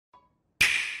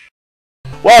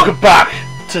Welcome back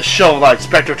to Shovel Knight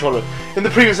Specter of Torment. In the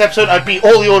previous episode, I beat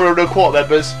all the Order of No Quarter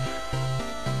members.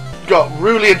 Got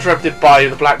rudely interrupted by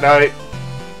the Black Knight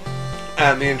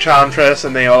and the Enchantress,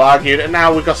 and they all argued. And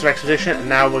now we've got some exposition, and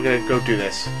now we're going to go do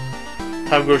this.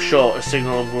 Time goes short, a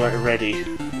signal when we're ready.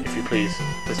 If you please,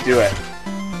 let's do it.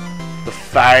 The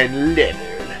Fine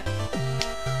Leonard.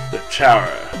 The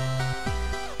Tower.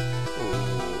 Ooh.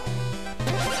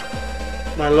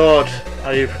 My lord,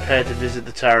 are you prepared to visit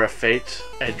the Tower of Fate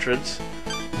entrance?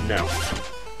 No.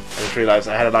 I just realised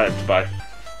I had an item to buy.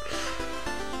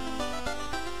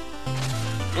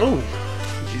 Ooh!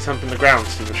 She's humping the ground,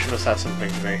 so she must have something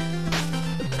for me.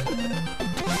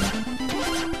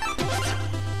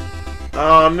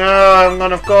 Oh no, I'm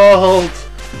gone off gold!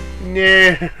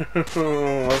 No!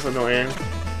 That's annoying.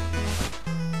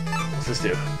 What's this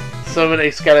do? Summon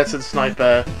a skeleton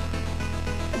sniper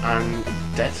and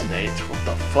detonate. What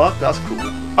the fuck? That's cool.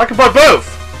 I can buy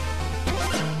both!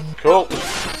 Cool.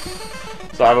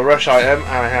 So I have a rush item and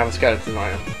I have a skeleton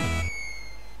item.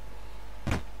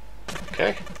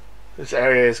 Okay. This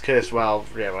area is cursed. Well,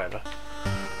 yeah, whatever.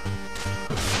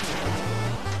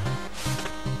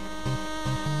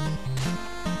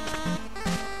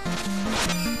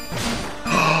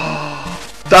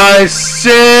 That is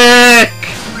sick!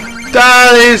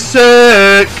 That is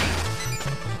sick!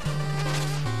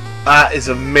 That is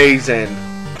amazing.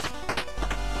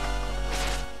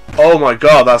 Oh my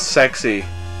god, that's sexy.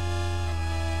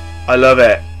 I love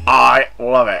it. I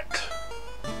love it.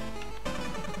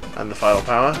 And the final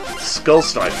power. Skull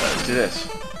Sniper. Let's do this.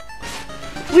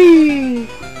 Whee!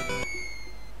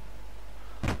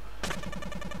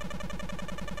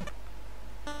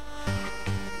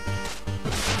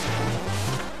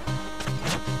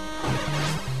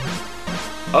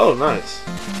 Oh, nice.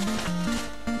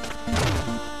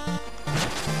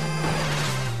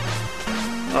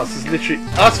 Oh, this is literally...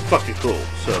 That's fucking cool.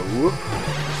 So, whoop.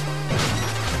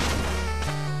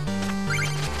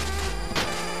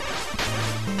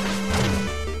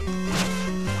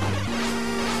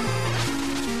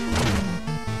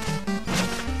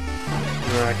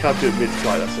 No, I can't do it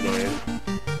mid-flight, that's annoying.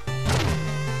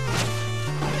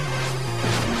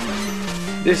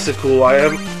 This is a cool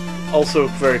item. Also a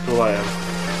very cool item.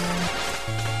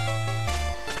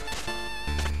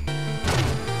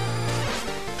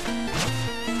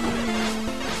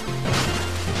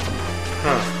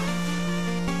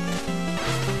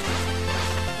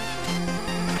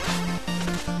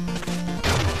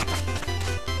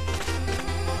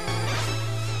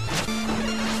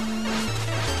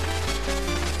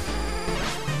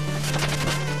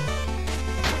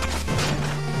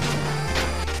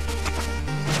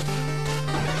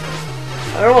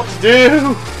 I don't know what to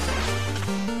do!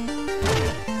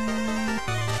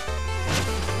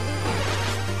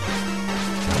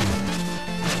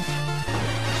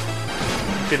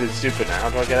 I'm feeling stupid now. How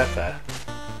do I get up there?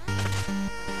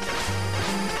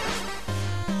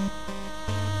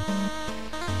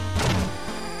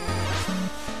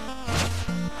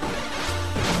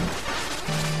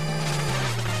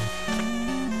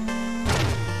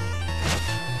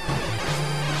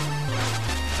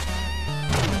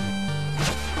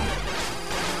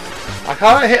 I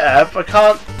can't hit up, I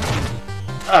can't...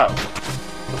 Oh.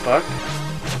 The fuck?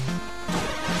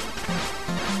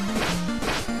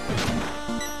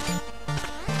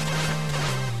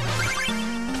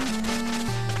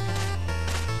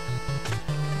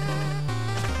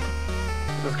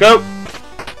 Let's go!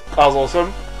 That was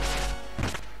awesome.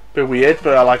 Bit weird,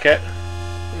 but I like it.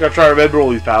 I'm gonna try to remember all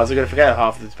these powers, I'm gonna forget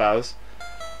half of these powers.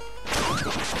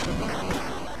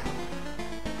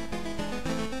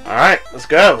 Alright, let's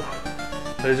go!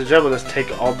 Ladies and gentlemen, let's take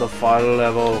on the final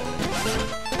level.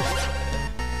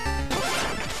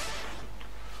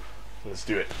 Let's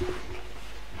do it.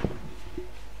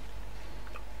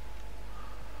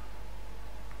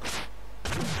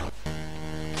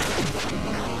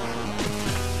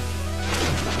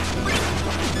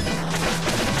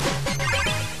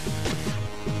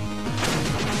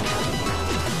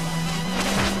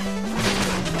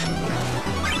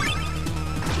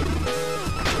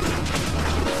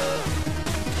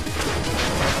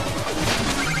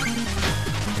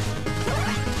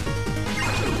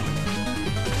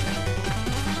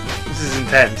 This is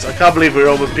intense. I can't believe we're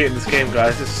almost beating this game,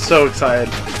 guys. This is so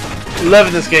exciting.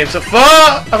 Loving this game so far.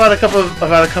 I've had a couple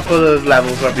of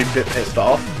levels where I've been a bit pissed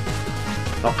off.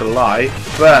 Not gonna lie,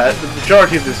 but the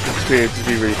majority of this experience has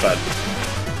been really fun.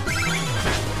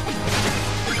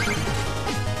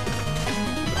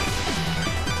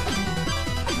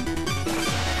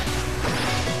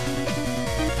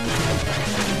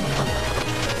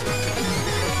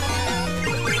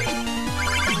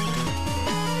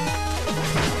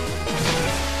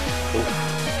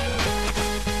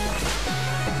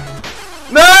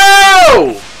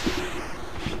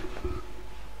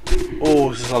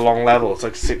 long level. It's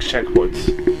like 6 checkpoints.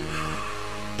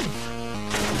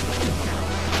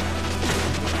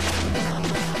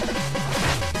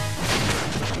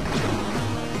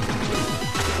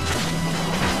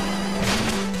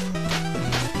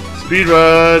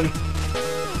 Speedrun!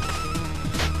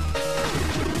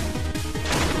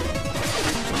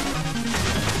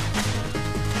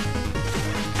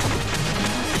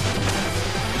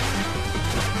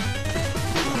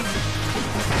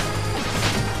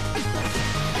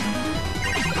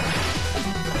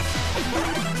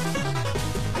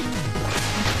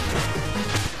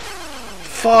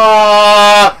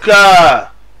 Fuck!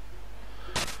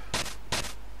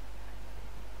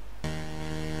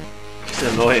 It's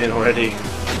annoying already.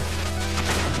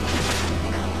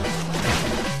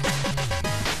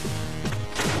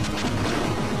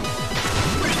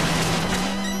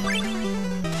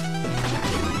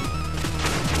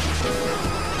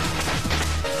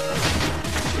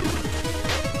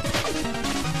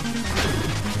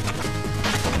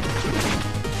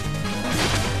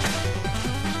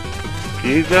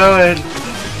 Keep going.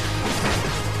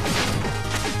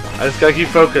 I just gotta keep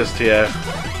focused here.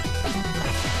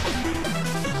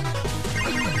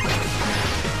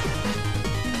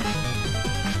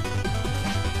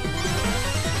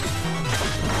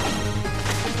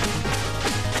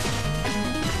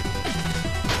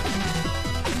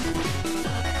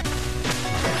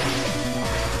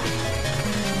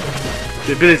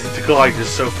 The ability to glide is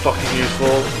so fucking useful.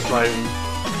 It's like,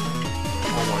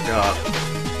 oh my god.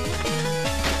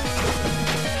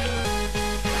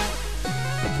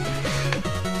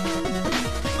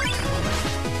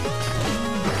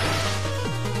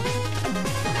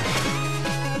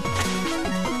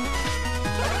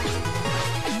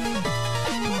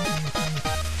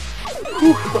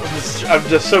 I'm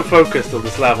just so focused on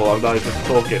this level, I'm not even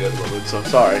talking at the moment, so I'm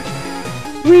sorry.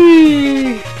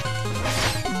 Whee!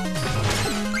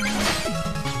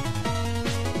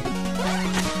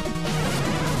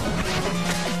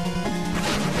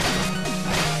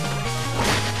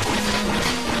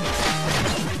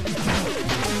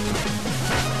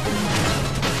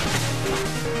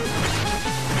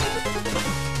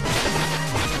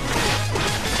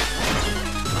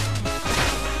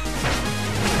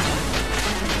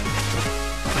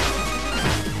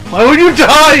 Why would you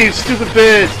die, you stupid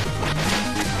bitch?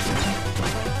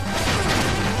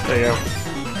 There you go.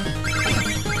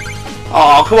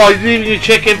 Oh, come on, you didn't even get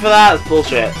chicken for that? That's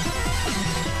bullshit.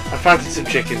 I fancied some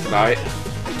chicken tonight.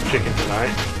 Chicken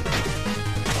tonight.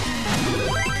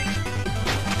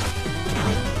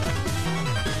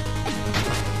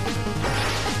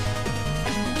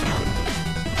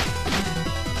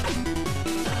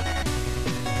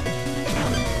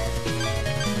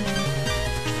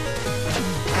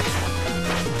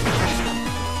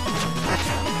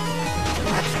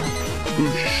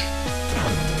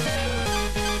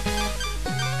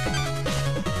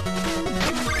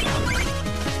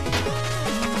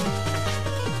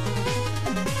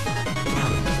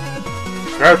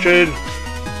 Crouching!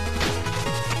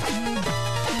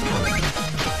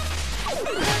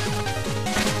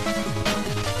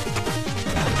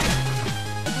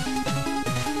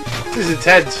 This is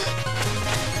intense.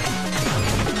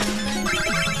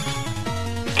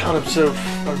 God,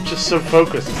 I'm just so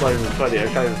focused, it's not even funny. I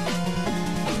can't even...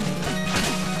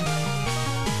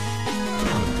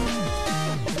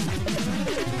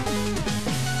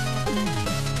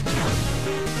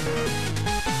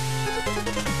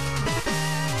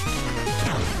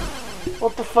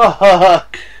 What the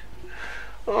fuck?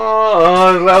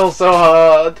 Oh, this level's so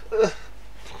hard.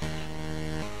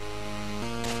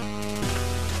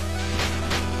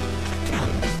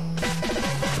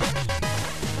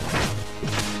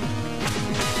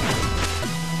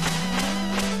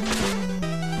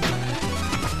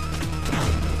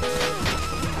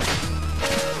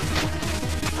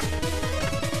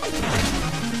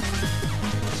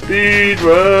 Speed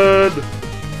run!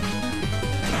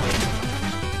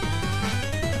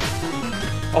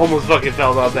 Almost fucking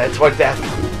fell down there to my death.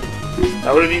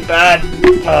 That would have been bad.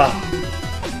 Ugh.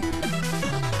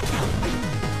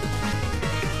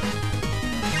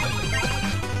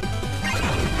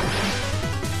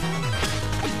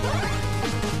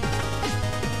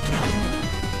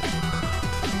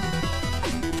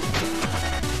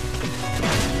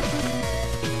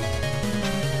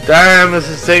 Damn, this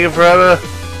is taking forever.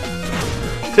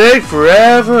 Take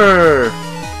forever.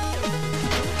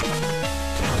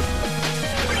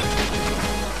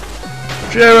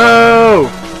 Jero!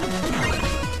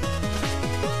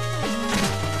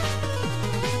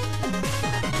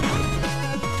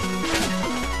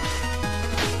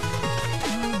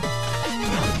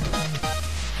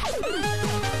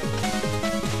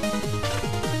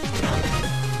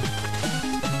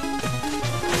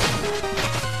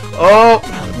 Oh!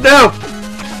 No!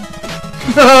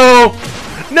 No!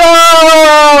 No!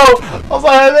 I was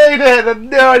like, I made it! And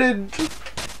no, I didn't!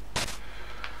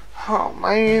 Oh,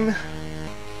 man.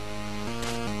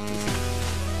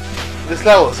 This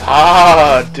level is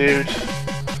hard, dude.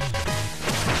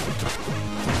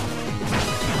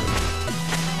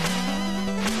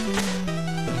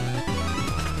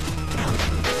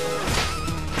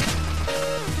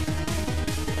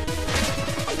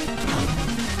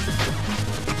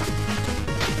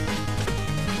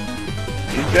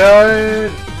 Keep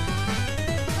going.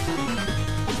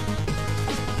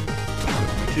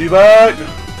 Keep back.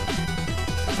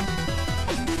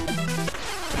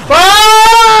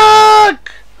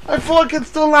 Fuck! I thought I could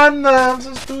still land there. I'm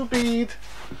so stupid.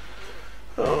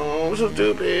 Oh, so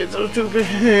stupid, so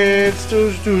stupid,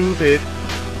 so stupid.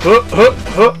 Huh, huh,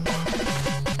 huh.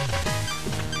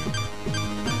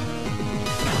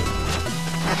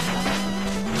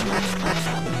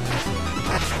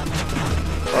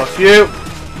 Fuck you.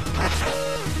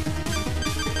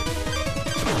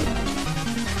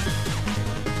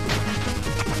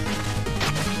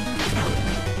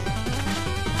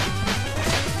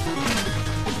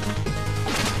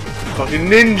 Fucking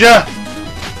ninja!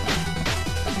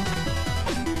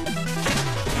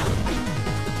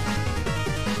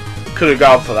 Could have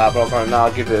gone for that, but I was like, nah,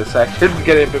 I'll give it a second,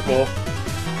 get it a bit more.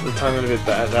 The time a bit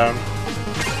better down.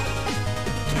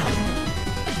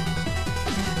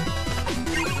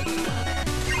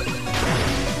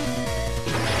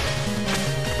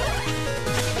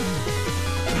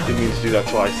 Didn't mean to do that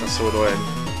twice, that's so annoying.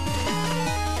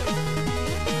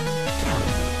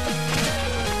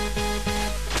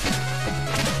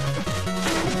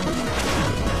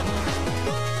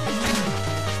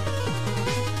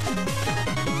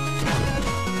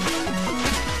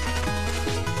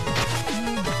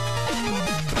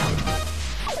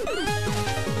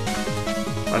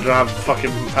 I don't have the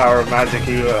fucking power of magic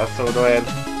either, that's so annoying.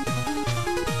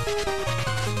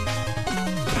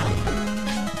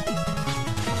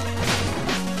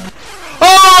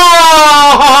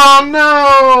 Oh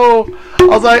no! I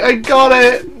was like, I got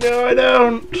it! No, I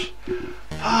don't!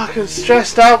 Fuck, I'm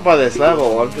stressed out by this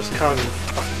level. I'm just kind of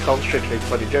fucking concentrating on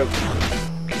funny jokes.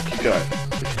 Keep going.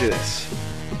 We can do this.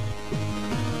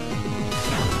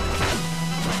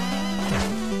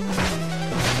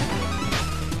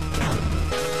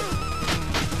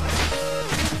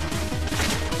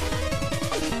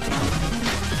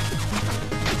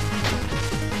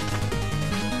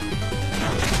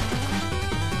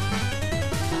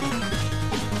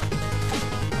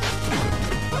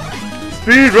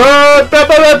 Speed run! Ba,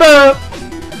 ba, ba, ba.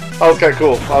 That was kind of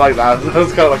cool. I like that. That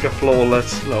was kind of like a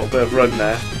flawless little bit of run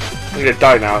there. I'm gonna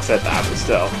die now. I said that, but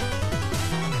still.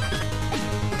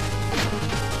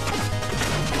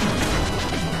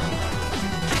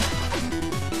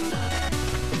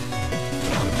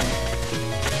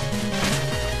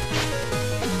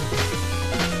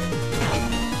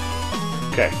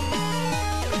 Okay.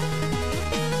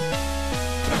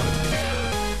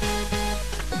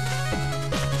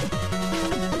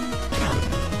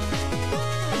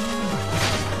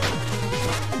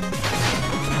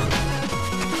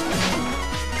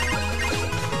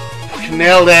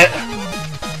 Nailed it.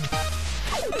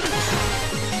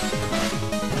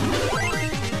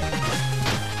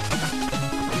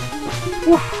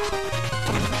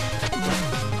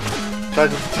 Try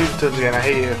to tombstones again, I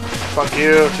hate you. Fuck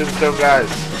you, tombstone guys.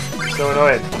 So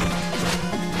annoying.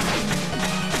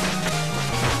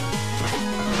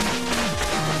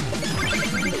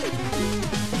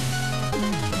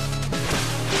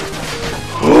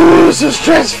 Oh, this is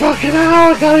stress fucking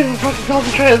out. I can't even fucking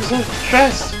concentrate. I'm so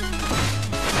stressed.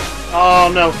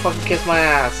 Oh no, fucking kiss my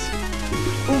ass.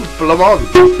 Ooh, blamon.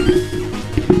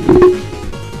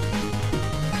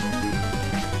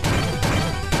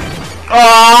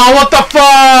 Oh, what the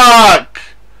fuck?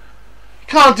 You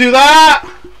can't do that.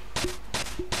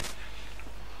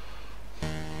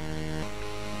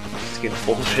 This game's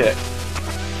bullshit.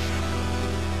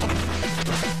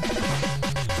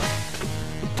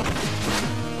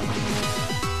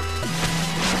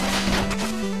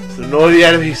 So annoy the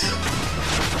enemies.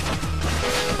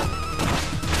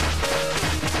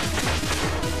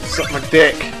 Suck my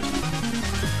dick.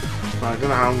 I don't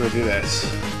know how I'm gonna do this.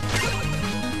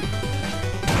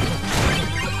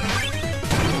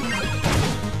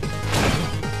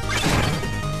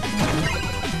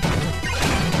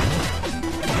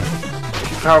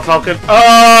 Power Falcon.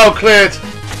 Oh, cleared.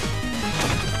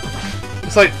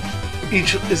 It's like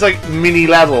it's like mini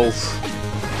levels.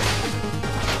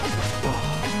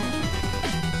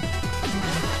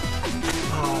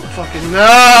 Oh fucking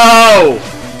no!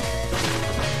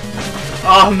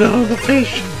 Oh no, the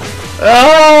fish!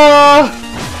 Ah!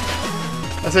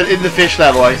 I said in the fish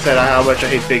level, I said how much I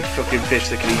hate big fucking fish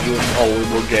that can eat you all in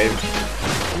one game.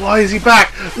 Why is he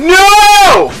back?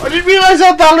 No! I didn't realise I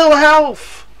had that little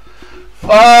health.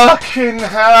 Fucking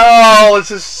hell!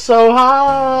 This is so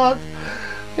hard.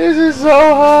 This is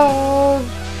so hard.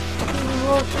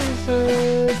 What she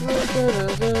said.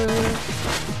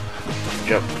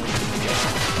 Jump.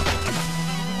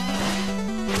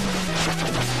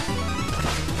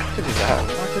 Why did I do that?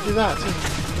 Why did I do that?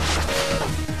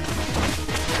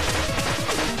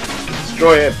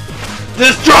 Destroy him!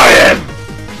 Destroy him!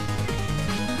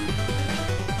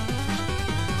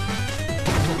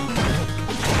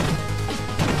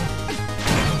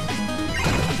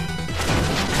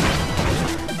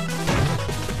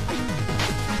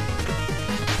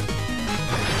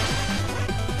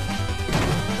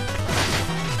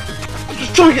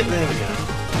 Destroy it! There we go.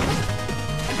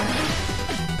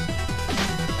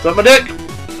 Suck my dick!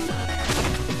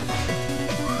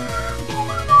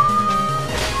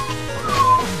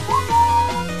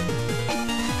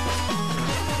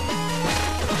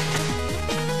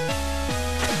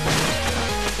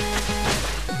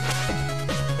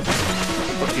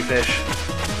 Fish. I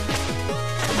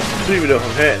don't even know if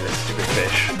I'm hitting this stupid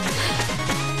fish.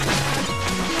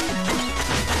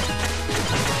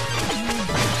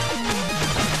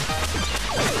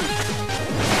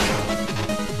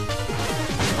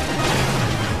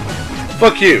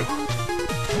 Fuck you!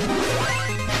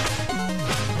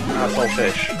 Asshole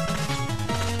fish.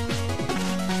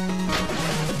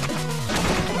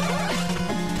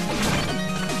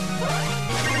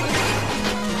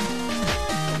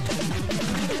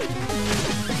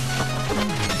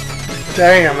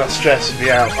 Damn, that stresses me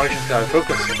out. I just gotta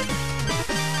focus.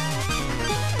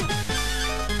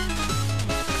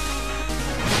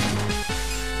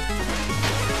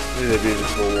 There's a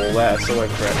beautiful wall there, so I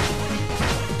went for it.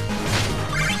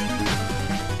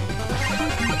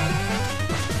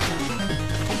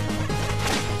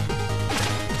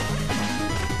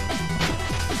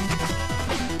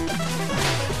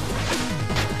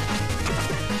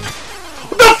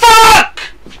 What the fuck?!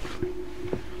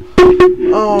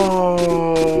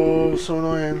 Oh, so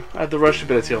annoying. I had the rush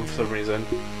ability on for some reason.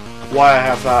 Why I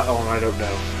have that on, I don't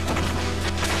know.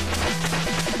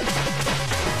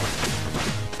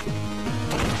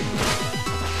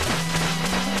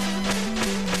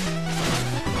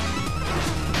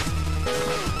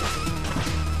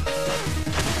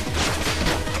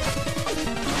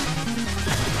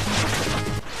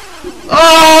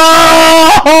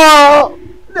 Oh!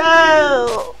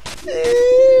 No!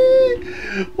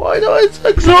 Why do I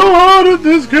suck so hard at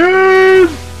this game?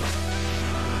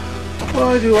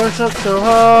 Why do I suck so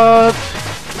hard?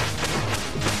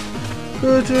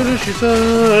 Potato, she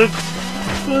sucks.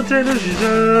 Potato, she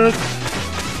sucks.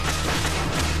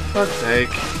 Fuck's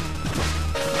sake.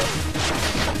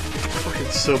 I'm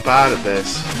fucking so bad at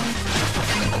this.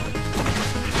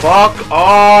 Fuck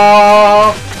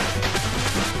off!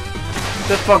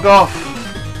 Just fuck off.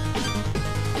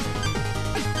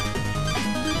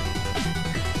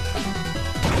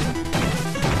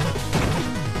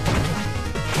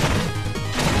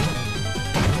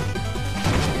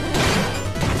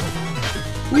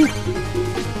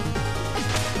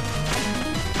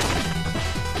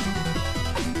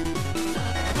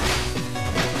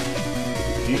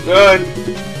 You good?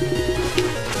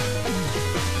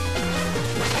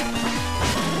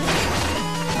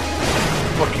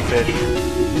 Fucking fish.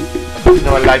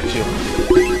 No, I liked you.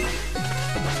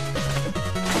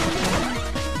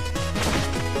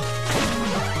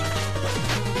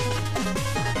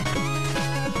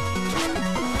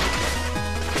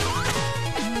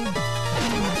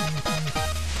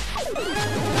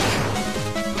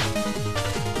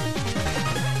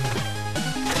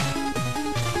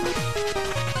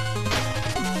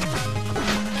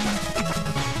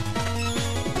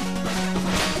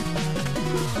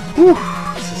 Whew,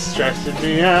 this is stressing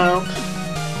me out.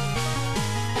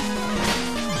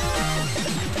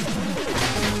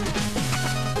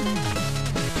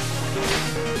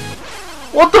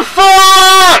 What the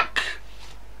fuck?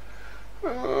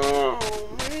 Oh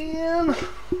man.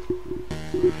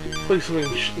 There's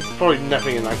probably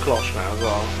nothing in that cloche now as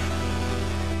well.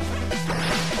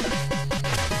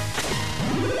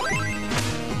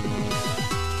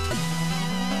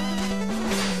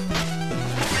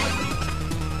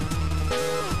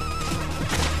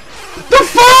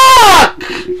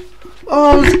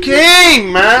 Oh, it's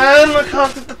game, man! I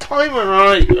can't get the timer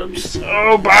right. I'm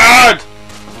so bad.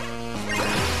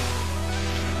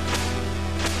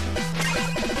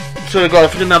 Swear to God,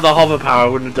 if I didn't have the hover power, I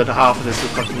wouldn't have done half of this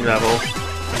fucking level.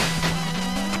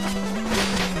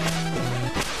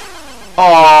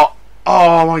 Oh,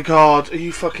 oh my god, are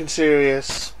you fucking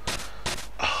serious?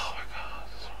 Oh my god.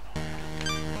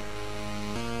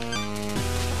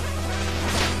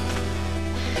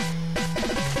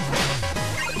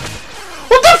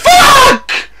 What the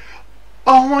fuck?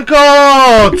 Oh my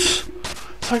god!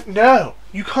 It's like, no,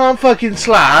 you can't fucking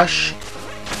slash.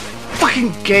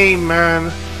 Fucking game,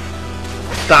 man.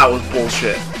 That was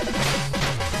bullshit.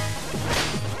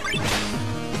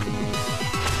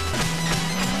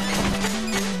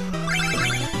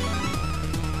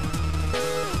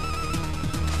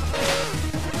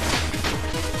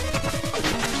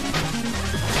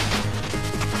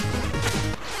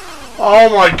 Oh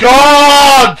my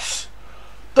god!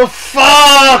 The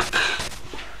fuck!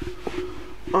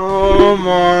 Oh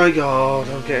my god,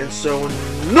 I'm getting so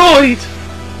annoyed!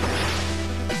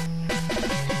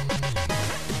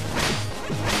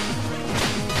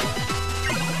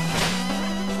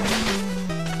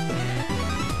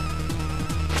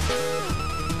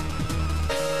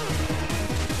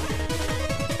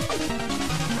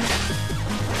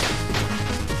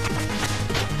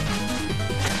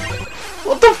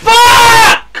 What the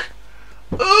fuck?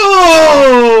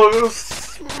 Oh, I'm gonna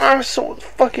smash someone's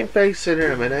fucking face in here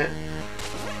in a minute.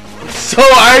 I'm so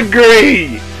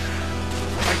angry.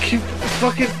 I keep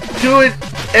fucking doing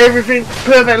everything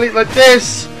perfectly like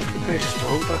this. I just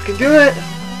won't fucking do it.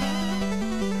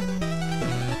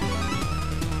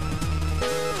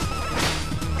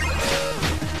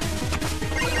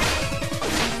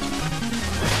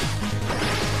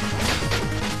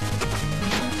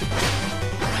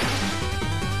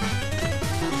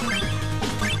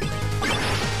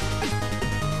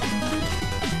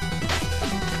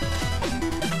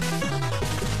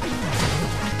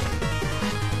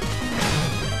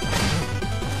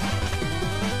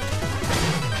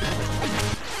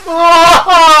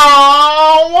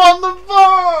 Oh, what the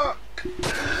fuck?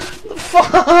 The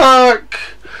fuck?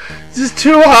 This is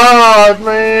too hard,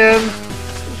 man.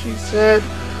 That's what she said.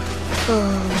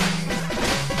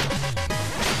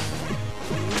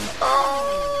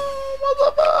 Oh, what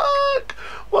the fuck?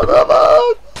 What the fuck?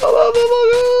 What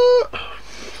the fuck?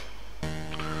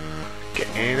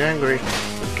 Getting angry.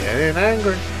 Getting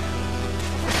angry.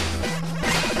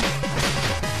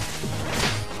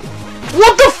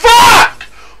 What the fuck?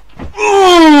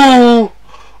 Ooh!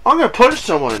 I'm gonna punch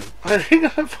someone. I think I'm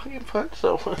gonna fucking punch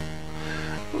someone.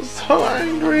 I'm so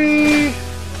angry.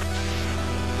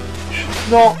 It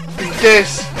should not be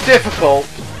this difficult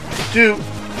to do.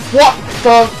 What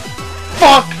the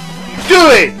fuck are you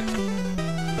doing?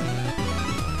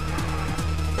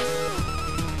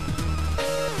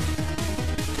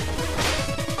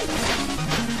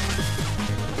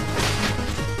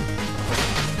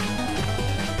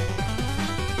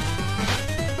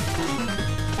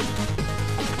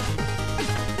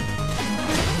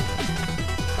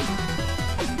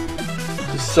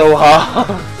 So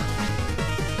hard.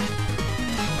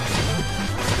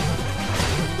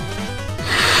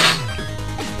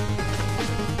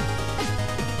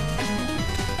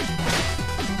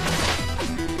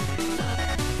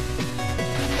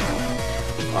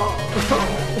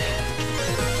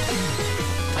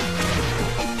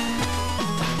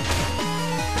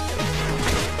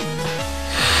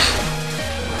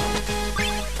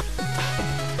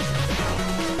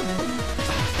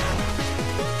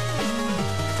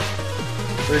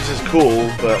 This is cool,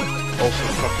 but also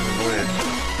fucking annoying.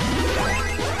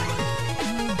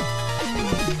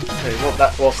 Hey,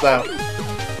 what's that?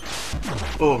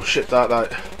 Oh shit,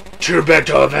 that. True bed,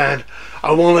 Taliban.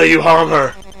 I won't let you harm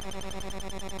her.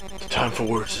 The time for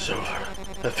words is over.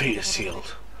 The fate is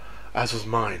sealed. As was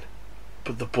mine.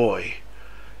 But the boy,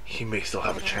 he may still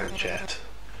have a chance yet.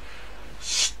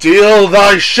 Steal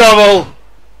thy shovel!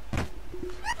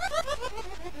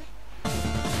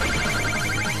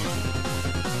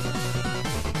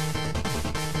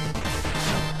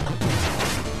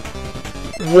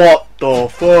 What the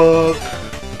fuck?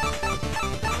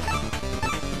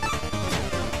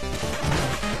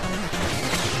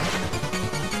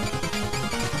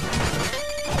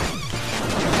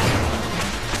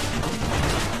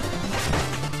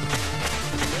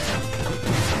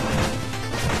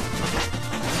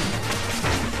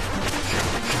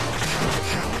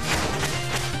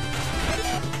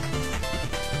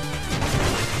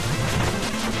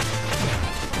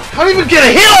 Can't even get a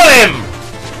hit on him!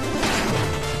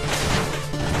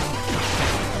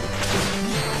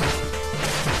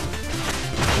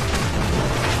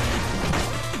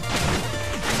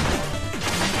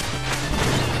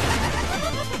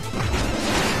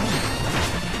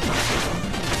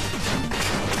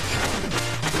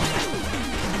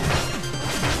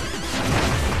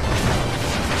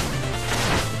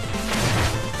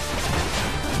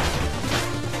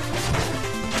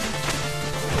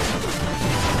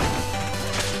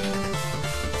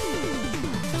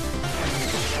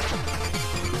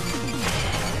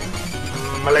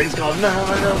 My legs gone numb,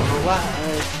 I don't know why.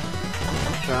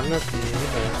 Trying to feel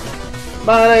it.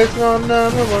 My legs gone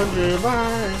numb, I wonder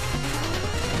why.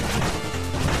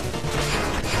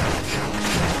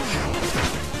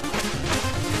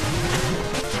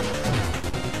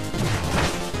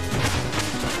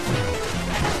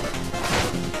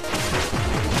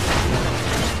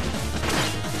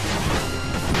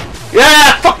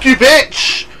 Yeah, fuck you,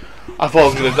 bitch! I thought I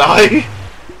was gonna die.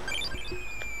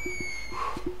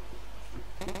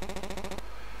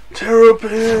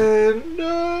 Terrapin,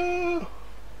 no!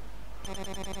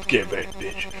 Get back,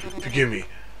 bitch. Forgive me,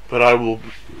 but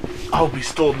I'll be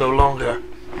stalled no longer.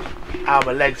 Ow,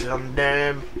 my legs are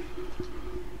undone.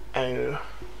 Oh.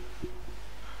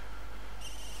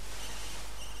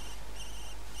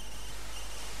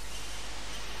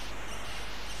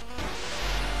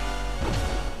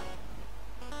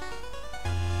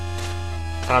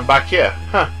 And I'm back here.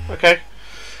 Huh, okay.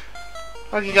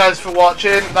 Thank you guys for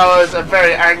watching. That was a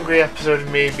very angry episode of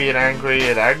me being angry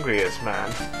and angriest, man.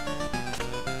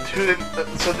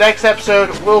 So next episode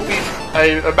will be,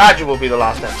 I imagine will be the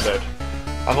last episode.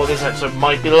 I thought this episode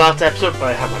might be the last episode, but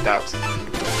I have my doubts.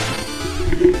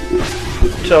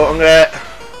 So I'm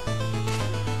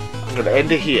gonna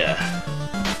end it here.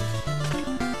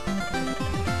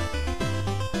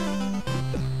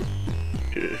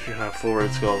 If you have 4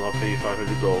 red skulls, I'll pay you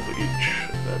 500 gold for each.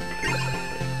 Then please.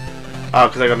 Oh,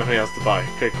 because I got nothing else to buy.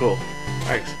 Okay, cool.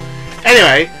 Thanks.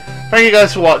 Anyway, thank you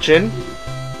guys for watching.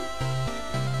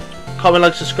 Comment,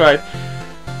 like, subscribe,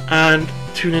 and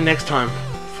tune in next time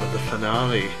for the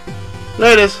finale.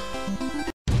 Laters.